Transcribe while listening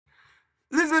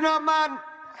Listen up, man.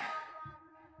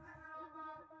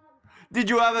 Did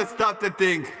you ever stop to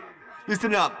think?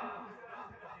 Listen up.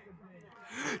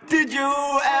 Did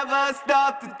you ever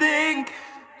stop to think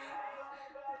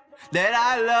that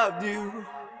I loved you?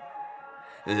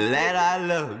 That I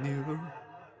loved you?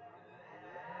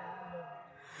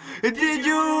 Did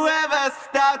you ever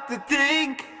stop to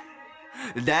think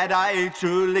that I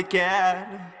truly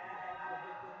cared?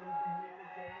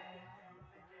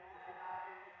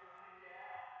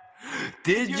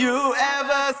 Did you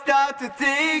ever start to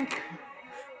think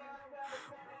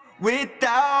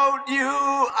without you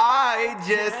I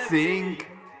just sink?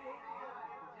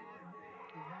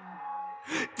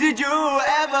 Did you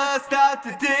ever start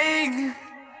to think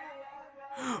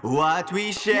what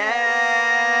we shared?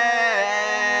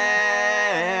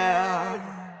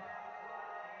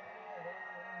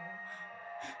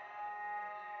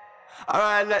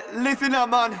 Alright, listen up,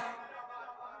 man.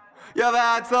 You ever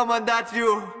had someone that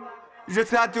you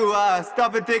just had to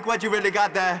stop and think what you really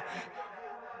got there?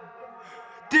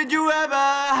 Did you ever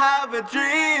have a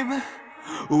dream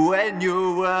when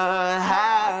you were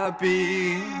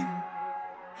happy?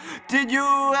 Did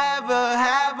you ever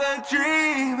have a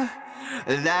dream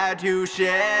that you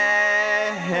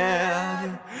shared?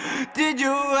 Did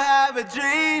you have a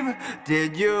dream?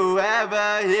 Did you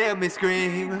ever hear me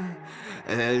scream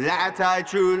that I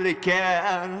truly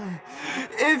care?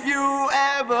 If you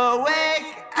ever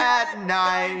wake at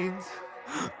night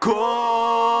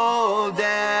cold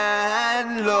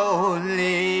and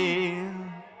lonely,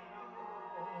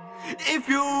 if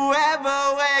you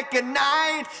ever wake at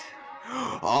night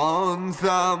on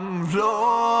some floor,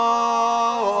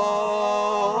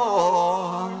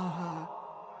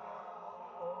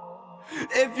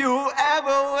 if you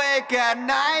ever wake at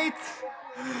night,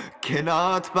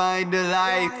 cannot find the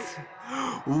light,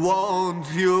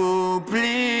 won't you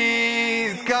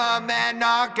please come and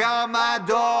knock on my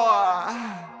door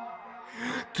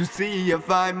to see if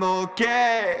I'm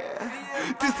okay,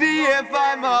 to see if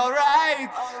I'm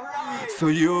alright, so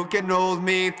you can hold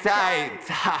me tight.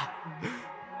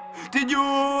 Did you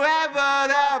ever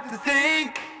have to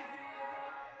think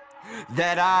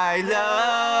that I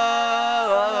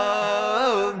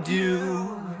loved you?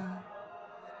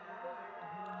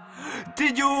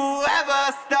 Did you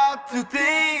ever start to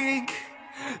think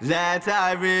that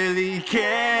I really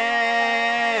cared?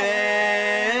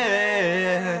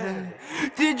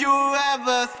 Did you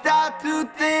ever start to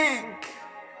think